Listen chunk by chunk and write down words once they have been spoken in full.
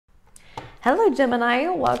Hello Gemini,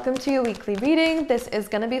 welcome to your weekly reading. This is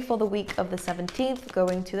going to be for the week of the 17th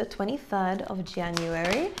going to the 23rd of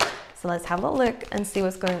January. So let's have a look and see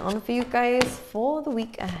what's going on for you guys for the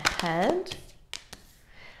week ahead.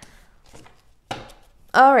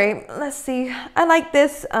 All right, let's see. I like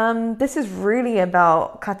this. This is really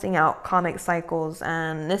about cutting out karmic cycles,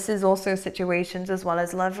 and this is also situations as well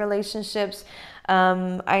as love relationships.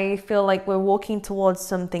 I feel like we're walking towards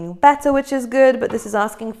something better, which is good, but this is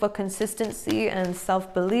asking for consistency and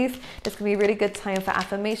self-belief. This can be a really good time for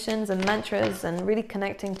affirmations and mantras and really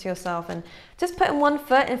connecting to yourself and just putting one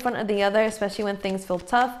foot in front of the other, especially when things feel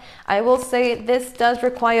tough. I will say this does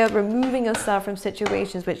require removing yourself from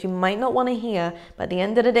situations which you might not want to hear, but at the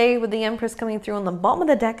end of the day, with the Empress coming through on the bottom of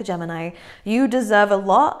the deck, Gemini, you deserve a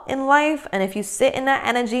lot in life, and if you sit in that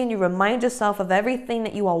energy and you remind yourself of everything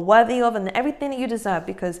that you are worthy of and everything that you deserve,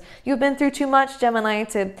 because you've been through too much, Gemini,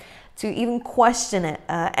 to even question it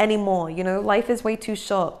anymore. You know, life is way too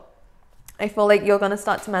short. I feel like you're going to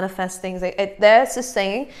start to manifest things. There's just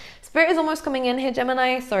saying, Spirit is almost coming in here,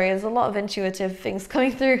 Gemini. Sorry, there's a lot of intuitive things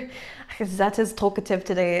coming through. Zeta's talkative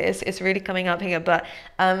today. It's really coming up here. But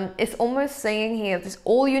it's almost saying here, this,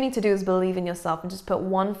 all you need to do is believe in yourself and just put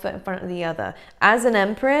one foot in front of the other. As an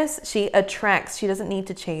Empress, she attracts. She doesn't need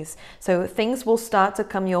to chase. So things will start to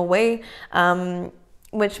come your way,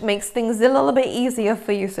 which makes things a little bit easier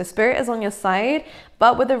for you. So Spirit is on your side,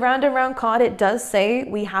 but with the round and round card, it does say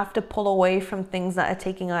we have to pull away from things that are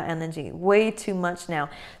taking our energy way too much now.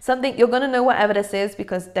 Something, you're going to know whatever this is,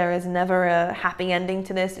 because there is never a happy ending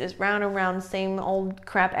to this. It's round and round, same old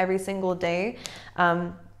crap every single day.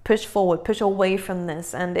 Push forward, push away from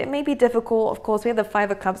this, and it may be difficult. Of course, we have the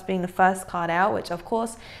Five of Cups being the first card out, which of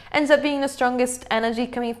course ends up being the strongest energy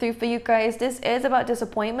coming through for you guys. This is about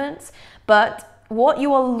disappointments, but what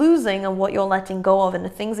you are losing and what you're letting go of and the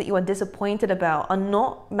things that you are disappointed about are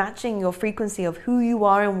not matching your frequency of who you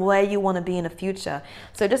are and where you want to be in the future.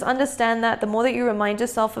 So just understand that the more that you remind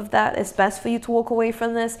yourself of that, it's best for you to walk away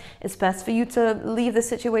from this. It's best for you to leave the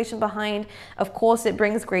situation behind. Of course, it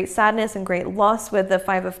brings great sadness and great loss with the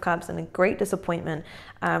Five of Cups and a great disappointment.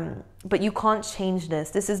 But you can't change this.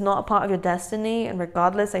 This is not a part of your destiny. And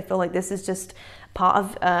regardless, I feel like this is just part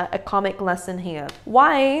of a karmic lesson here.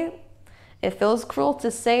 Why? It feels cruel to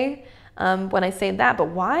say when I say that, but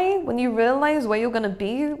why? When you realize where you're going to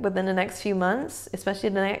be within the next few months, especially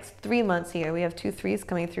the next 3 months here, we have 2 3s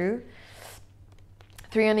coming through,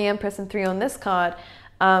 3 on the Empress and 3 on this card,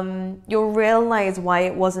 you'll realize why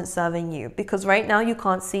it wasn't serving you. Because right now you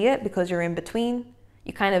can't see it because you're in between.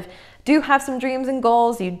 You kind of do have some dreams and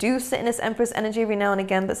goals. You do sit in this Empress energy every now and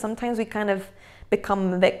again, but sometimes we kind of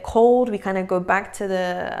become a bit cold. We kind of go back to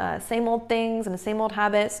the same old things and the same old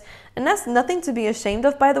habits. And that's nothing to be ashamed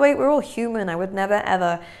of, by the way. We're all human. I would never,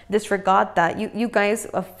 ever disregard that. You guys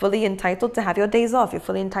are fully entitled to have your days off. You're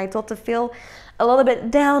fully entitled to feel a little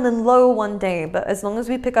bit down and low one day. But as long as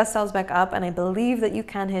we pick ourselves back up, and I believe that you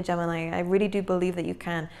can here, Gemini. I really do believe that you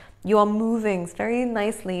can. You are moving very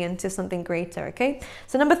nicely into something greater, okay?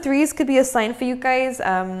 So number 3s could be a sign for you guys,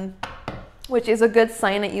 which is a good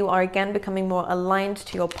sign that you are again becoming more aligned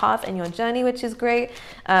to your path and your journey, which is great.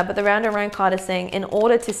 But the round and round card is saying, in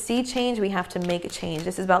order to see change, we have to make a change.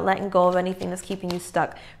 This is about letting go of anything that's keeping you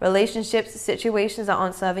stuck. Relationships, situations that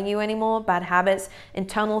aren't serving you anymore, bad habits,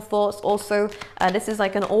 internal thoughts. Also, this is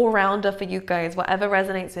like an all-rounder for you guys. Whatever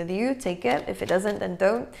resonates with you, take it. If it doesn't, then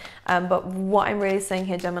don't. But what I'm really saying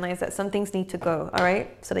here, Gemini, is that some things need to go, all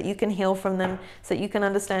right? So that you can heal from them, so that you can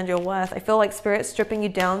understand your worth. I feel like Spirit's stripping you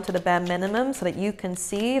down to the bare minimum, so that you can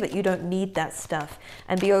see that you don't need that stuff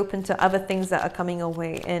and be open to other things that are coming your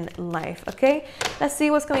way in life. Okay, let's see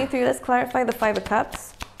what's coming through. Let's clarify the Five of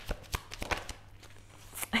Cups.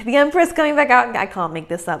 The Empress coming back out. I can't make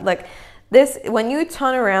this up. Look, this, when you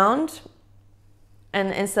turn around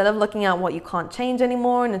and instead of looking at what you can't change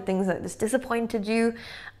anymore and the things that just disappointed you,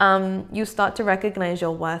 you start to recognize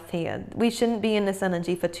your worth here. We shouldn't be in this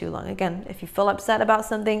energy for too long. Again, if you feel upset about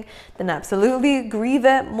something, then absolutely grieve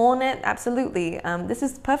it, mourn it, absolutely. This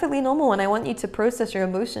is perfectly normal, and I want you to process your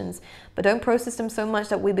emotions, but don't process them so much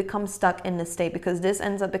that we become stuck in this state, because this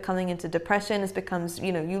ends up becoming into depression. This becomes,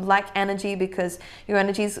 you know, you lack energy because your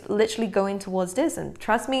energy is literally going towards this. And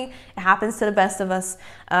trust me, it happens to the best of us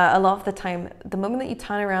a lot of the time. The moment that you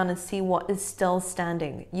turn around and see what is still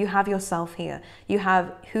standing, you have yourself here. You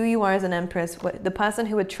have who you are as an Empress, the person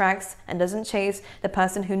who attracts and doesn't chase, the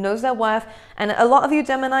person who knows their worth. And a lot of you,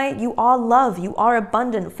 Gemini, you are love, you are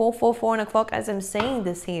abundant. 444 and o'clock, as I'm saying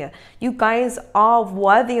this here. You guys are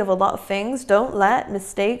worthy of a lot of things. Don't let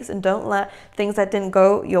mistakes and don't let things that didn't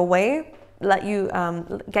go your way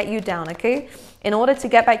get you down, okay? In order to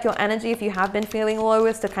get back your energy, if you have been feeling low,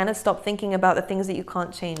 is to kind of stop thinking about the things that you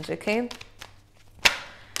can't change, okay?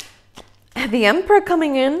 The Emperor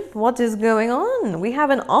coming in. What is going on? We have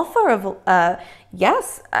an offer of,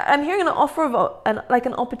 yes, I'm hearing an offer of like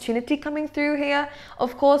an opportunity coming through here.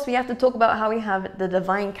 Of course, we have to talk about how we have the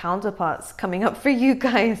divine counterparts coming up for you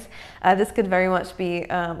guys. This could very much be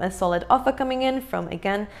a solid offer coming in from,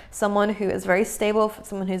 again, someone who is very stable,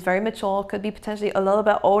 someone who's very mature, could be potentially a little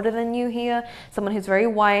bit older than you here, someone who's very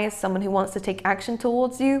wise, someone who wants to take action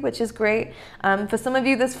towards you, which is great. For some of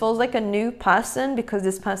you, this feels like a new person because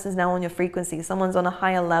this person's now on your frequency. Someone's on a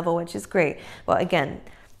higher level, which is great. But again,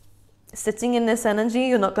 sitting in this energy,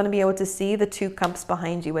 you're not going to be able to see the 2 cups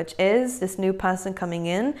behind you, which is this new person coming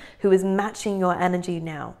in who is matching your energy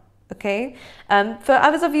now. Okay, for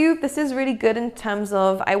others of you, this is really good in terms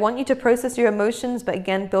of, I want you to process your emotions, but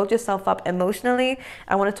again, build yourself up emotionally.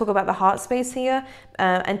 I want to talk about the heart space here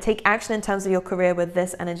and take action in terms of your career with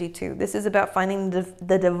this energy too. This is about finding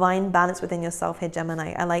the divine balance within yourself here,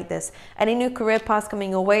 Gemini. I like this. Any new career paths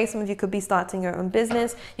coming your way. Some of you could be starting your own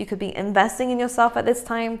business. You could be investing in yourself at this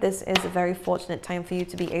time. This is a very fortunate time for you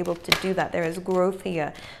to be able to do that. There is growth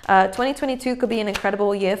here. 2022 could be an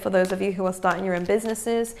incredible year for those of you who are starting your own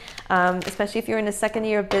businesses. Especially if you're in the 2nd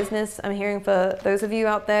year of business. I'm hearing for those of you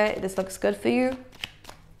out there, this looks good for you.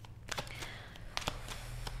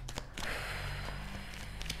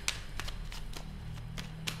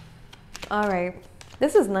 All right,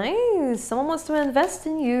 this is nice. Someone wants to invest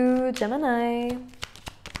in you, Gemini.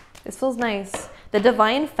 This feels nice. The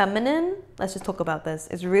divine feminine, let's just talk about this,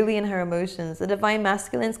 is really in her emotions. The divine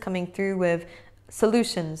masculine's coming through with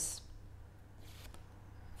solutions.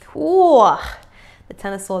 Ooh. The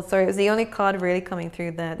 10 of Swords, sorry, it was the only card really coming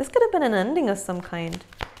through there. This could have been an ending of some kind.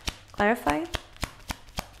 Clarify.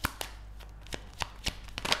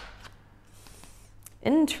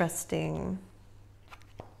 Interesting.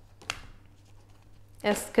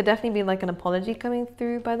 This could definitely be like an apology coming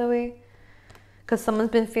through, by the way. Because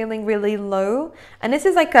someone's been feeling really low. And this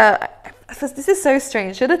is like this is so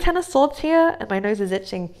strange. So the 10 of Swords here, and my nose is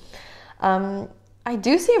itching. I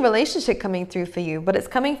do see a relationship coming through for you, but it's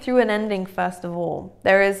coming through an ending first of all.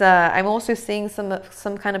 There is I'm also seeing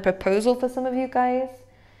some kind of proposal for some of you guys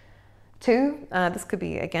too. This could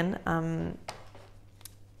be, again,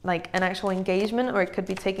 like an actual engagement, or it could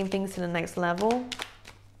be taking things to the next level.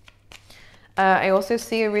 I also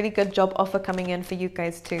see a really good job offer coming in for you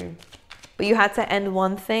guys too. But you had to end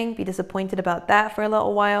one thing, be disappointed about that for a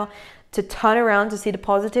little while, to turn around, to see the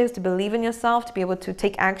positives, to believe in yourself, to be able to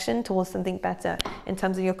take action towards something better in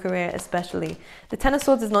terms of your career especially. The 10 of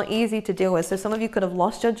Swords is not easy to deal with. So some of you could have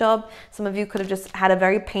lost your job. Some of you could have just had a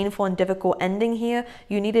very painful and difficult ending here.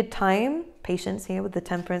 You needed time, patience here with the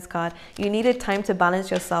Temperance card. You needed time to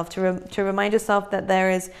balance yourself, to remind yourself that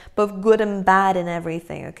there is both good and bad in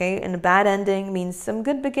everything, okay? And a bad ending means some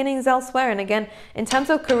good beginnings elsewhere. And again, in terms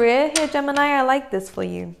of career here, Gemini, I like this for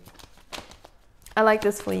you. I like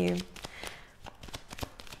this for you.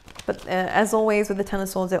 But as always with the 10 of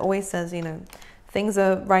Swords, it always says, you know, things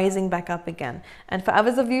are rising back up again. And for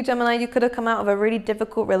others of you, Gemini, you could have come out of a really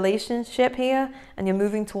difficult relationship here and you're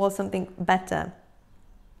moving towards something better.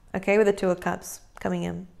 Okay, with the 2 of Cups coming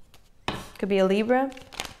in. Could be a Libra,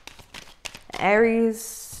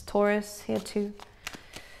 Aries, Taurus here too.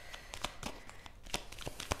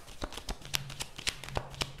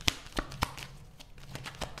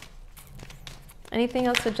 Anything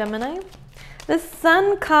else for Gemini? The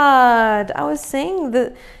Sun card. I was saying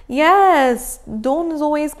that, yes, dawn is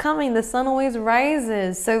always coming. The sun always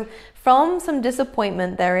rises. So from some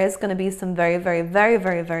disappointment, there is going to be some very, very, very,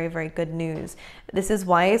 very, very, very good news. This is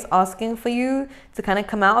why it's asking for you to kind of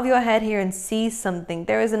come out of your head here and see something.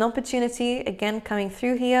 There is an opportunity, again, coming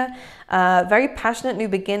through here. Very passionate new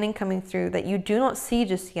beginning coming through that you do not see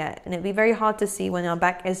just yet. And it'd be very hard to see when your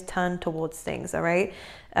back is turned towards things, all right?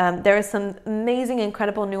 There is some amazing,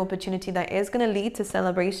 incredible new opportunity that is going to lead to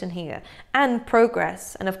celebration here and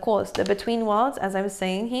progress. And of course, the between worlds, as I was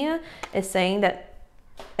saying here, is saying that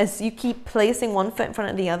as you keep placing one foot in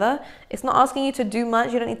front of the other, it's not asking you to do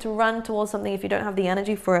much. You don't need to run towards something if you don't have the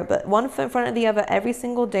energy for it. But one foot in front of the other every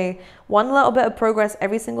single day, one little bit of progress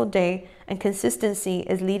every single day, and consistency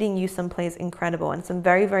is leading you someplace incredible. And some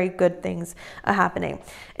very, very good things are happening.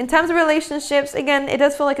 In terms of relationships, again, it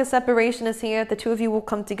does feel like a separation is here. The two of you will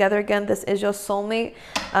come together again. This is your soulmate.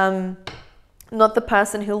 Not the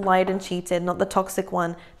person who lied and cheated, not the toxic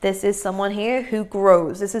one. This is someone here who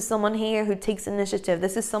grows. This is someone here who takes initiative.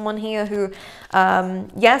 This is someone here who,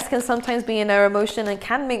 yes, can sometimes be in their emotion and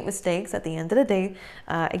can make mistakes at the end of the day.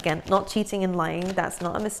 Again, not cheating and lying. That's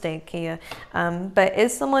not a mistake here. But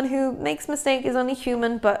is someone who makes mistakes, is only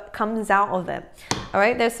human, but comes out of it. All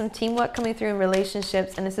right, there's some teamwork coming through in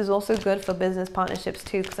relationships. And this is also good for business partnerships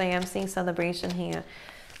too, because I am seeing celebration here,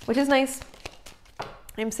 which is nice.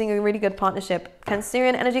 I'm seeing a really good partnership.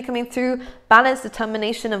 Cancerian energy coming through, balance,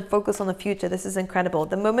 determination, and focus on the future. This is incredible.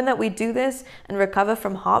 The moment that we do this and recover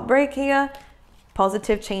from heartbreak here,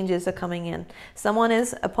 positive changes are coming in. Someone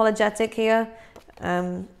is apologetic here.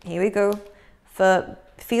 Here we go. For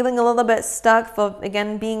feeling a little bit stuck, for,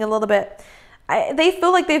 again, being a little bit... they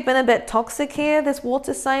feel like they've been a bit toxic here, this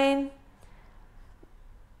water sign.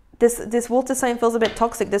 This water sign feels a bit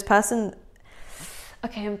toxic. This person...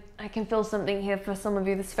 Okay, I can feel something here for some of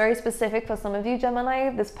you. This is very specific for some of you, Gemini.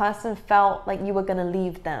 This person felt like you were going to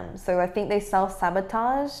leave them. So I think they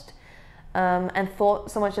self-sabotaged and thought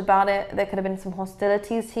so much about it. There could have been some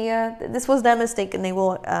hostilities here. This was their mistake and they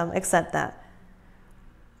will accept that.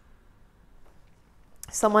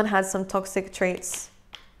 Someone has some toxic traits.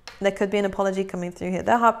 There could be an apology coming through here.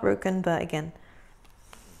 They're heartbroken, but again,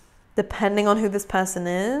 depending on who this person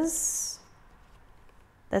is,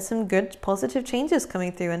 there's some good positive changes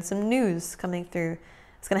coming through and some news coming through.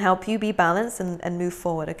 It's going to help you be balanced and move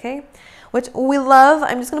forward, okay? Which we love.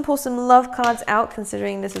 I'm just going to pull some love cards out,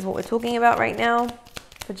 considering this is what we're talking about right now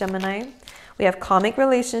for Gemini. We have karmic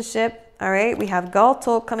relationship, all right? We have girl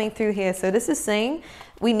talk coming through here. So this is saying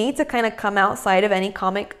we need to kind of come outside of any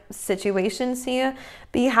karmic situations here.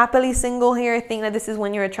 Be happily single here. I think that this is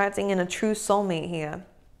when you're attracting in a true soulmate here.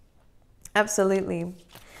 Absolutely.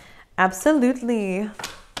 Absolutely.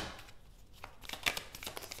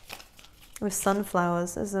 With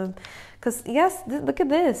sunflowers as a, because yes, look at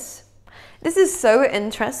this. This is so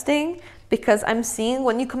interesting because I'm seeing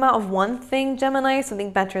when you come out of one thing, Gemini, something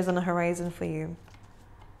better is on the horizon for you.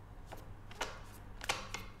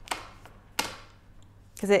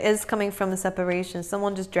 Because it is coming from a separation.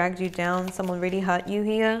 Someone just dragged you down. Someone really hurt you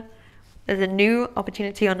here. There's a new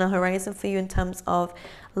opportunity on the horizon for you in terms of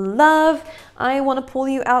love. I want to pull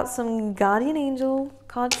you out some guardian angel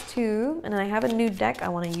cards too, and I have a new deck I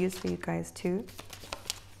want to use for you guys too.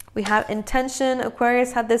 We have intention.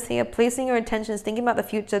 Aquarius had this here, placing your intentions, thinking about the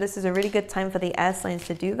future. This is a really good time for the air signs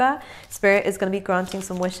to do that. Spirit is going to be granting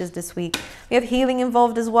some wishes this week. We have healing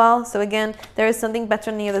involved as well. So again, there is something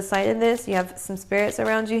better on the other side of this. You have some spirits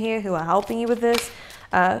around you here who are helping you with this.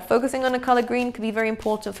 Focusing on the color green could be very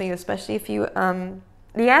important for you, especially if you,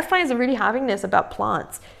 the air signs are really having this about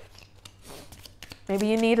plants. Maybe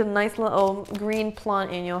you need a nice little green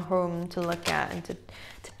plant in your home to look at and to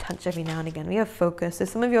touch every now and again. We have focus. So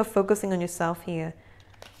some of you are focusing on yourself here.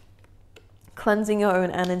 Cleansing your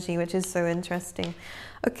own energy, which is so interesting.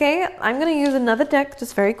 Okay, I'm going to use another deck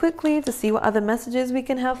just very quickly to see what other messages we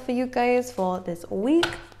can have for you guys for this week.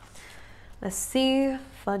 Let's see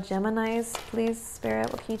for Geminis, please,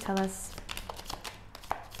 Spirit, what can you tell us?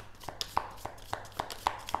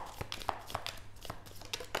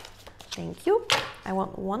 Thank you. I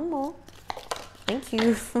want one more. Thank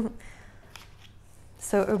you.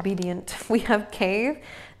 So obedient. We have cave.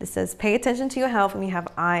 This says pay attention to your health, and we have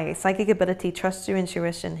I, psychic ability, trust your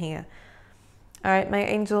intuition here. All right, my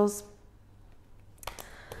angels.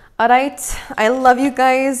 All right, I love you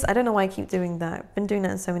guys. I don't know why I keep doing that. I've been doing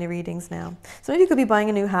that in so many readings now. Some of you could be buying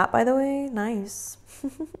a new hat, by the way. Nice.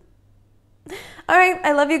 All right,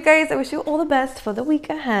 I love you guys. I wish you all the best for the week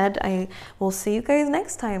ahead. I will see you guys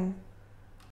next time.